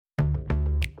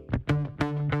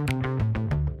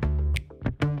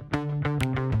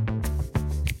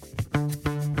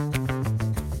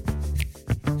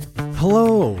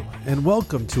Hello, and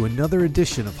welcome to another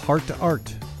edition of Heart to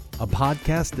Art, a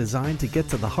podcast designed to get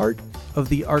to the heart of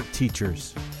the art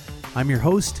teachers. I'm your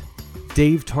host,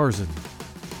 Dave Tarzan.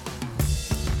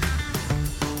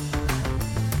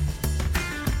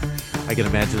 I can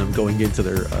imagine them going into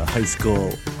their high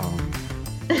school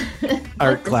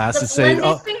art class and saying,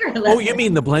 oh, you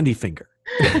mean the blendy finger.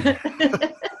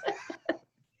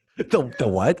 The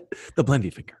what? The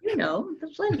blendy finger. You know, the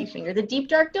blendy finger, the deep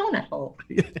dark donut hole.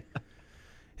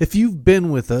 If you've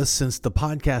been with us since the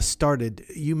podcast started,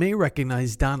 you may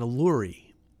recognize Donna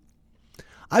Lurie.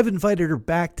 I've invited her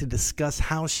back to discuss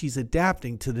how she's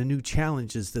adapting to the new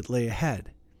challenges that lay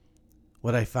ahead.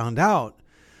 What I found out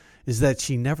is that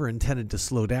she never intended to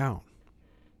slow down.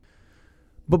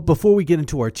 But before we get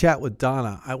into our chat with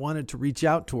Donna, I wanted to reach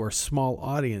out to our small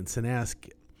audience and ask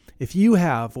if you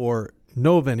have or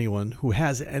know of anyone who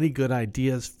has any good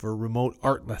ideas for remote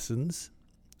art lessons,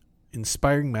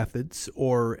 inspiring methods,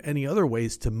 or any other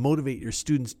ways to motivate your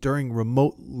students during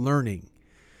remote learning.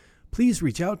 Please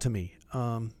reach out to me.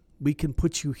 We can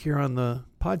put you here on the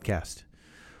podcast.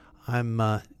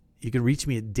 You can reach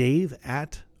me at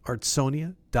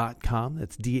dave@artsonia.com.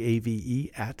 That's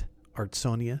DAVE at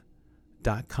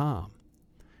artsonia.com.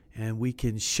 And we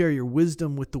can share your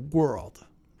wisdom with the world.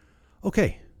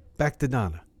 Okay, back to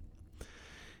Donna.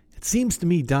 It seems to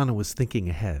me Donna was thinking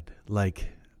ahead, like,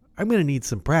 I'm going to need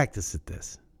some practice at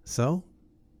this. So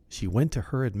she went to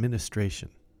her administration.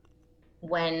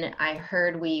 When I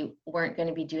heard we weren't going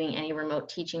to be doing any remote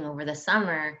teaching over the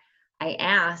summer, I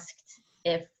asked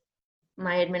if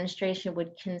my administration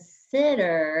would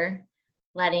consider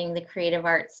letting the creative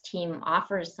arts team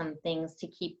offer some things to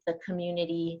keep the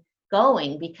community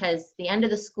going, because the end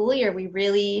of the school year, we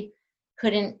really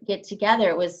couldn't get together.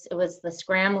 It was the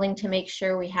scrambling to make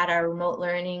sure we had our remote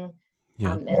learning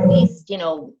at least,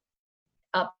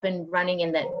 up and running,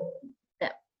 and that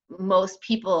most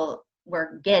people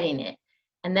were getting it.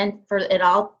 And then for it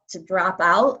all to drop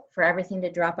out, for everything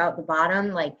to drop out the bottom,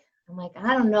 I'm like,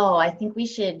 I don't know, I think we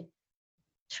should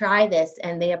try this.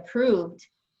 And they approved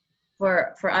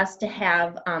for us to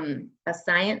have a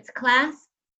science class,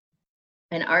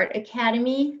 an art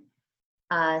academy,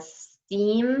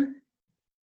 STEAM,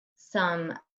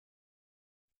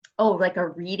 like a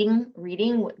reading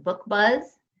book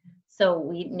buzz. So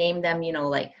we named them,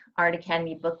 like Art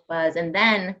Academy Book Buzz. And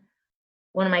then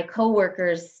one of my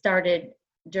coworkers started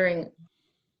during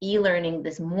e-learning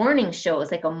this morning show. It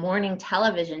was like a morning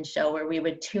television show where we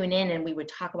would tune in and we would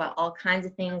talk about all kinds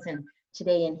of things, and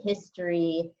today in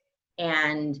history,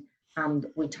 and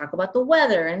we talk about the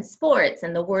weather and sports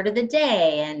and the word of the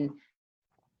day. And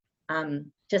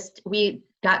we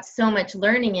got so much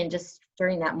learning in just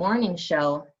during that morning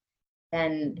show.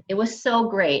 And it was so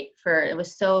great. I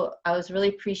was really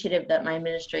appreciative that my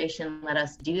administration let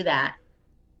us do that.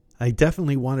 I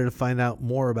definitely wanted to find out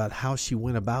more about how she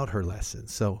went about her lesson.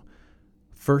 So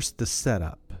first, the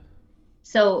setup.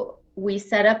 So we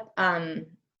set up a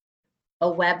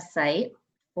website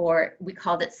we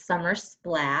called it Summer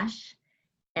Splash.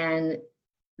 And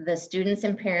the students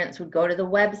and parents would go to the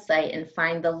website and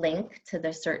find the link to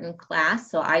the certain class.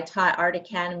 So I taught Art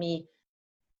Academy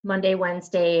Monday,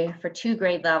 Wednesday for 2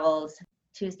 grade levels,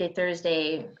 Tuesday,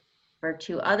 Thursday for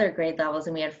 2 other grade levels,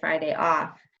 and we had Friday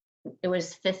off. It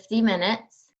was 50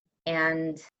 minutes,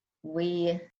 and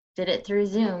we did it through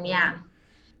Zoom, yeah.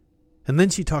 And then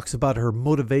she talks about her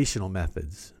motivational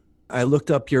methods. I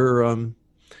looked up your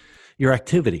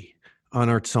activity on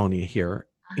Artsonia here,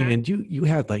 and you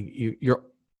had you're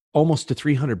almost to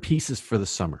 300 pieces for the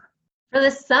summer. For the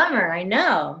summer, I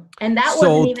know. And that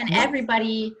wasn't even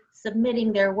everybody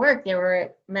submitting their work. There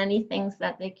were many things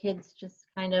that the kids just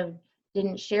kind of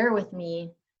didn't share with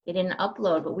me. They didn't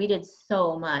upload, but we did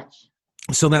so much.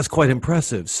 So that's quite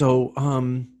impressive. So,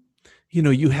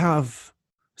 you have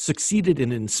succeeded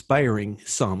in inspiring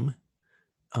some.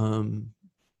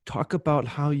 Talk about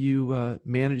how you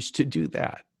managed to do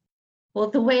that. Well,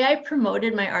 the way I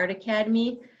promoted my art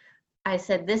academy, I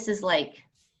said, this is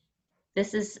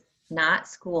not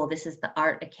school, this is the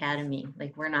art academy.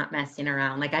 We're not messing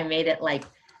around. I made it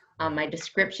my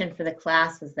description for the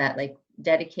class was that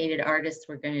dedicated artists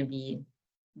were going to be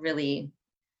really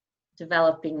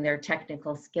developing their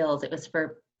technical skills. It was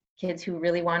for kids who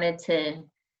really wanted to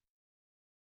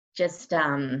just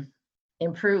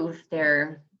improve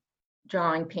their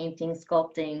drawing, painting,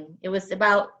 sculpting. It was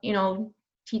about,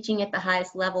 teaching at the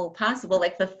highest level possible.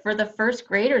 For the first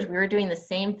graders, we were doing the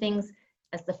same things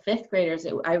as the 5th graders.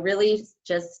 I really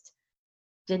just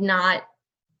did not,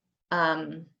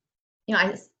 I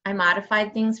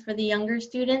modified things for the younger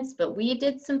students, but we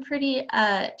did some pretty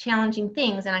challenging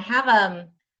things. And I have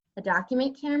a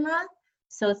document camera.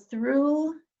 So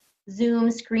through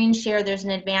Zoom screen share, there's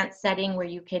an advanced setting where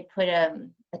you could put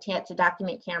attach a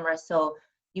document camera, so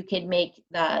you could make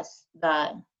the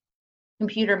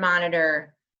computer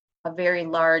monitor a very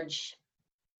large,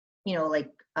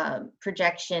 like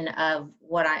projection of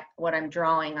what I'm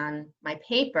drawing on my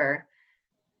paper.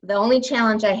 The only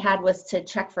challenge I had was to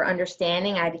check for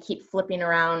understanding. I had to keep flipping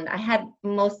around. I had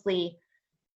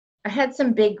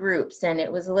some big groups, and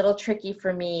it was a little tricky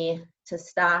for me to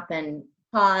stop and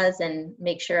pause and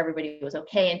make sure everybody was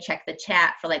okay and check the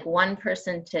chat for like one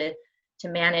person to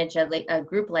manage a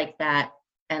group like that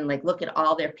and like look at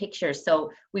all their pictures. So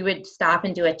we would stop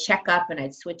and do a checkup, and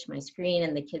I'd switch my screen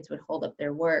and the kids would hold up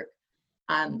their work.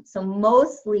 So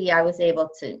mostly I was able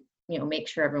to, make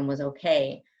sure everyone was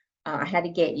okay. I had to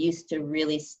get used to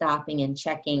really stopping and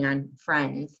checking on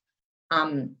friends.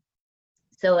 And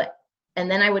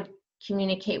then I would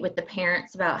communicate with the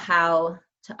parents about how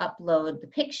to upload the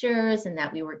pictures, and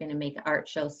that we were going to make an art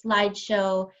show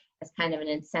slideshow as kind of an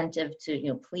incentive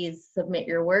to, please submit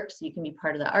your work so you can be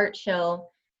part of the art show.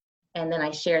 And then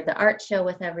I shared the art show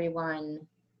with everyone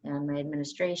and my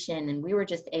administration, and we were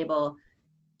just able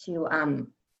to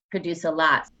produce a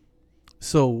lot.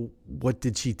 So what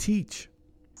did she teach?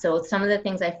 So some of the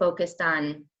things I focused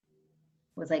on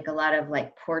was like a lot of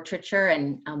like portraiture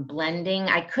and blending.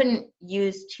 I couldn't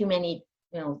use too many,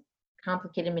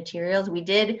 complicated materials. We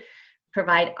did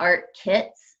provide art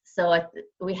kits. So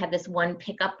we had this one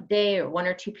pickup day or one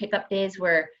or two pickup days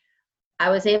where I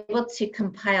was able to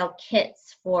compile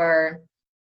kits for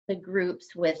the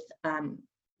groups with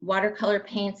watercolor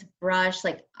paints, brush.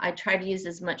 Like I tried to use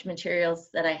as much materials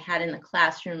that I had in the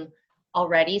classroom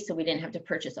already, so we didn't have to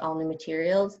purchase all new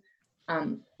materials.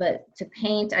 But to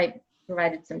paint, I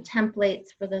provided some templates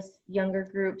for the younger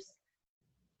groups.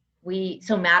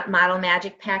 So model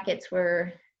magic packets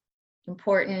were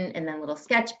important, and then little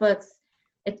sketchbooks.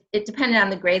 It depended on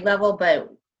the grade level,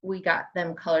 but we got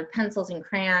them colored pencils and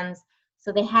crayons.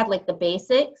 So they had like the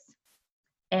basics,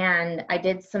 and I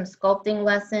did some sculpting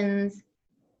lessons,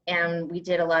 and we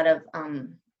did a lot of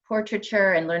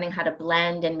portraiture and learning how to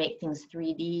blend and make things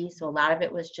 3D. So a lot of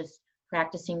it was just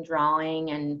practicing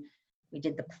drawing, and we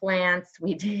did the plants,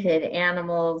 we did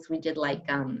animals, we did like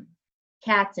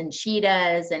cats and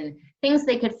cheetahs and things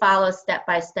they could follow step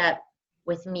by step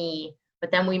with me.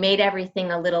 But then we made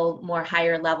everything a little more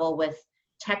higher level with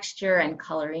texture and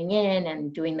coloring in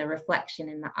and doing the reflection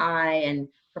in the eye and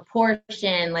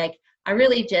proportion. Like I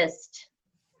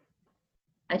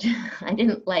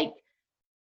didn't like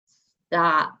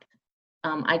stop.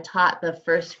 I taught the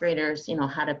first graders,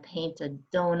 how to paint a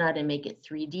donut and make it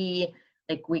 3D.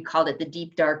 Like we called it the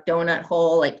deep dark donut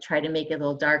hole, like try to make it a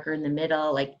little darker in the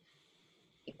middle. Like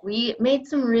we made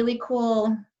some really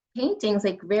cool paintings,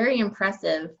 like very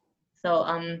impressive. So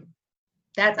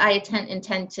I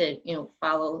intend to,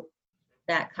 follow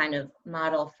that kind of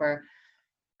model for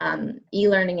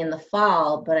e-learning in the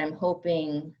fall, but I'm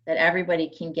hoping that everybody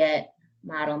can get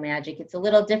Model Magic. It's a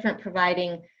little different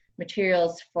providing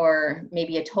materials for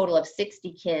maybe a total of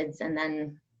 60 kids, and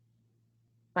then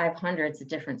 500 is a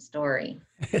different story.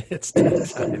 It's 10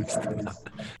 times.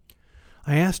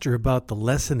 I asked her about the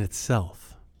lesson itself.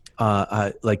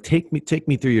 Like take me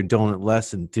through your donut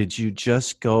lesson. Did you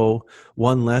just go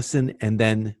one lesson and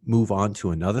then move on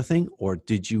to another thing, or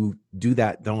did you do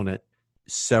that donut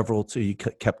several till you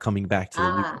kept coming back to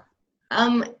the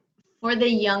week? For the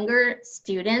younger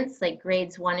students, like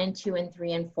grades 1 and 2 and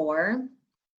 3 and 4,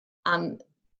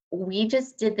 we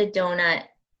just did the donut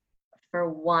for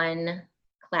one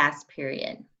class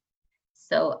period.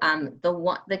 So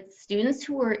the students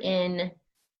who were in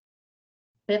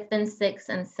 5th and 6th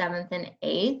and 7th and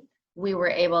 8th, we were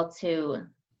able to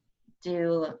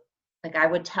do, like I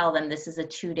would tell them, this is a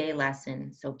 2-day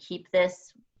lesson. So keep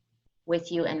this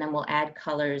with you, and then we'll add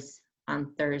colors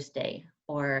on Thursday.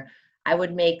 Or I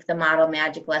would make the Model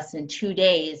Magic lesson 2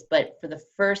 days, but for the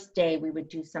first day we would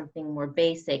do something more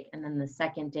basic, and then the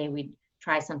second day we'd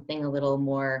try something a little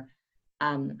more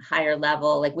higher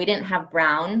level. Like we didn't have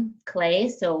brown clay,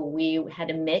 so we had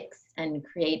to mix and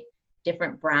create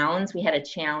different browns. We had a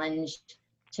challenge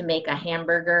to make a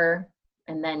hamburger,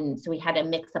 and then so we had to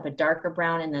mix up a darker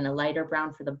brown and then a lighter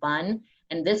brown for the bun.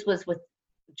 And this was with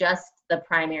just the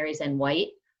primaries and white.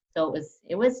 So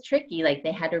it was tricky. Like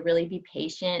they had to really be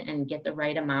patient and get the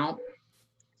right amount.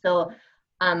 So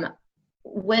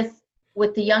with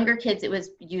the younger kids, it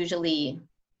was usually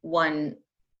one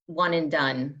and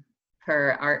done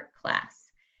per art class.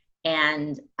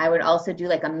 And I would also do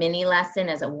like a mini lesson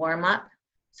as a warm-up.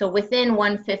 So within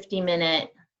one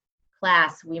 50-minute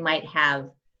class, we might have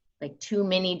like 2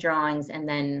 mini drawings and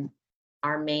then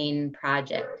our main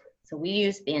project. So we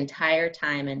used the entire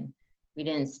time and we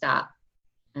didn't stop.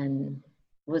 And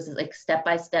it was like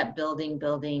step-by-step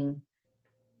building.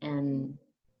 And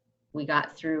we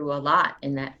got through a lot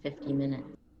in that 50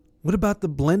 minutes. What about the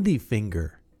blendy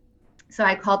finger? So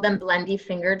I called them blendy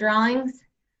finger drawings,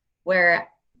 where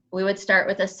we would start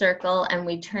with a circle and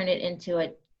we'd turn it into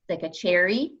a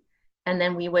cherry. And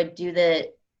then we would do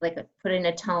put in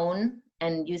a tone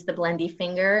and use the blendy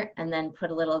finger and then put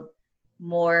a little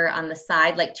more on the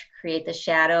side, like to create the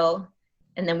shadow.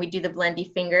 And then we do the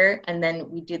blendy finger and then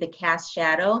we do the cast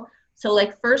shadow. So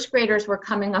like first graders were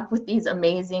coming up with these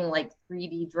amazing like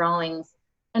 3D drawings.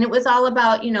 And it was all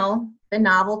about, the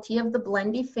novelty of the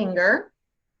blendy finger.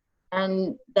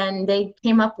 And then they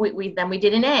came up with, we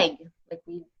did an egg, like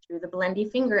we drew the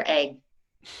blendy finger egg.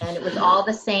 And it was all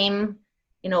the same,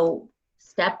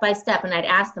 step by step. And I'd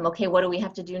ask them, okay, what do we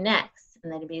have to do next?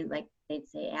 And then it'd be like, they'd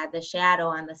say, add the shadow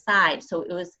on the side. So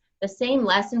it was the same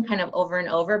lesson kind of over and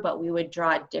over, but we would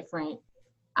draw different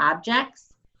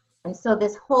objects. And so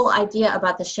this whole idea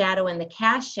about the shadow and the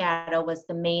cast shadow was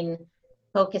the main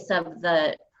focus of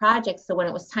the project. So when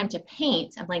it was time to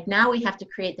paint, I'm like, now we have to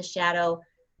create the shadow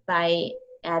by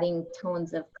adding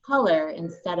tones of color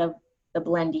instead of the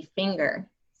blendy finger.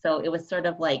 So it was sort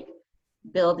of like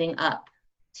building up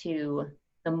to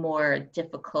the more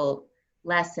difficult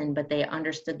lesson, but they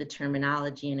understood the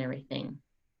terminology and everything.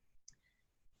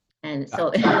 And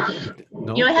so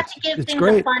No, I have to give things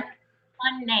a fun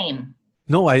name.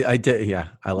 No, I did. Yeah,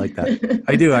 I like that.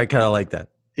 I do. I kind of like that.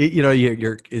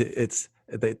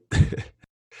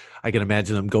 I can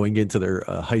imagine them going into their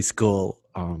high school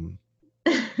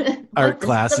art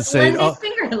class and saying,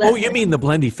 "Oh, you mean the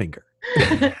blendy finger?"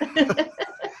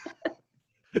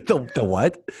 The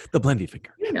what? The blendy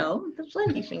finger. The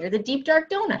blendy finger, the deep dark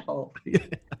donut hole.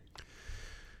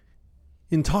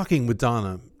 In talking with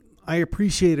Donna, I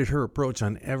appreciated her approach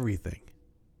on everything.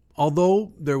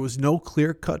 Although there was no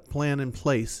clear-cut plan in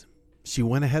place, she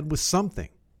went ahead with something.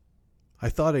 I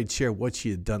thought I'd share what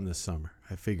she had done this summer.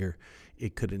 I figure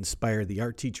it could inspire the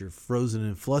art teacher frozen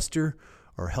in fluster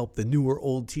or help the new or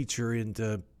old teacher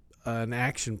into an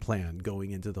action plan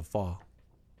going into the fall.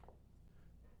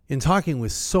 In talking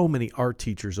with so many art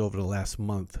teachers over the last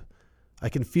month, I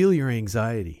can feel your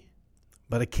anxiety.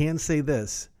 But I can say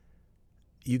this,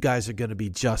 you guys are going to be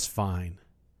just fine.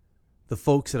 The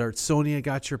folks at Artsonia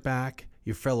got your back.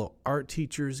 Your fellow art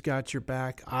teachers got your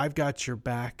back. I've got your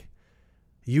back.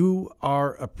 You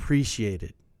are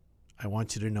appreciated. I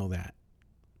want you to know that.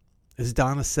 As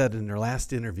Donna said in her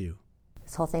last interview,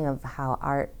 this whole thing of how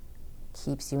art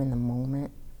keeps you in the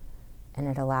moment and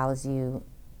it allows you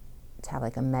to have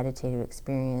like a meditative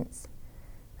experience.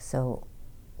 So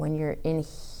when you're in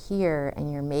here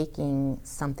and you're making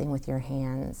something with your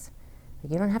hands,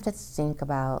 you don't have to think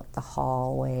about the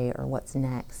hallway or what's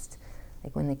next.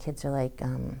 Like when the kids are like,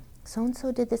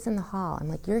 so-and-so did this in the hall. I'm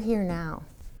like, you're here now.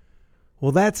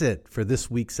 Well, that's it for this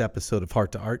week's episode of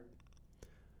Heart to Art.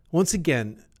 Once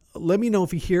again, let me know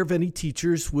if you hear of any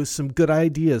teachers with some good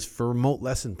ideas for remote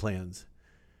lesson plans.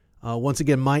 Once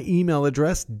again, my email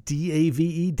address,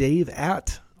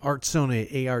 Dave@artsonia,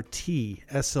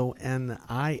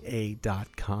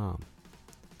 ARTSONIA.com.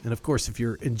 And of course, if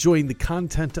you're enjoying the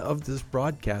content of this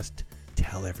broadcast,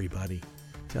 tell everybody.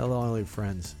 Tell all your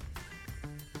friends.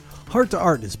 Heart to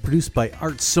Art is produced by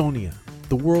Artsonia,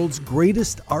 the world's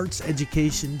greatest arts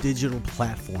education digital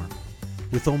platform.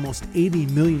 With almost 80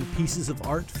 million pieces of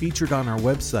art featured on our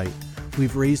website,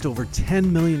 we've raised over $10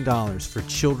 million for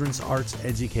children's arts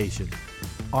education.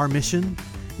 Our mission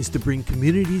is to bring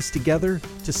communities together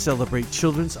to celebrate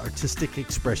children's artistic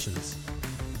expressions.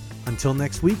 Until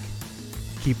next week,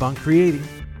 keep on creating.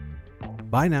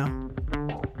 Bye now.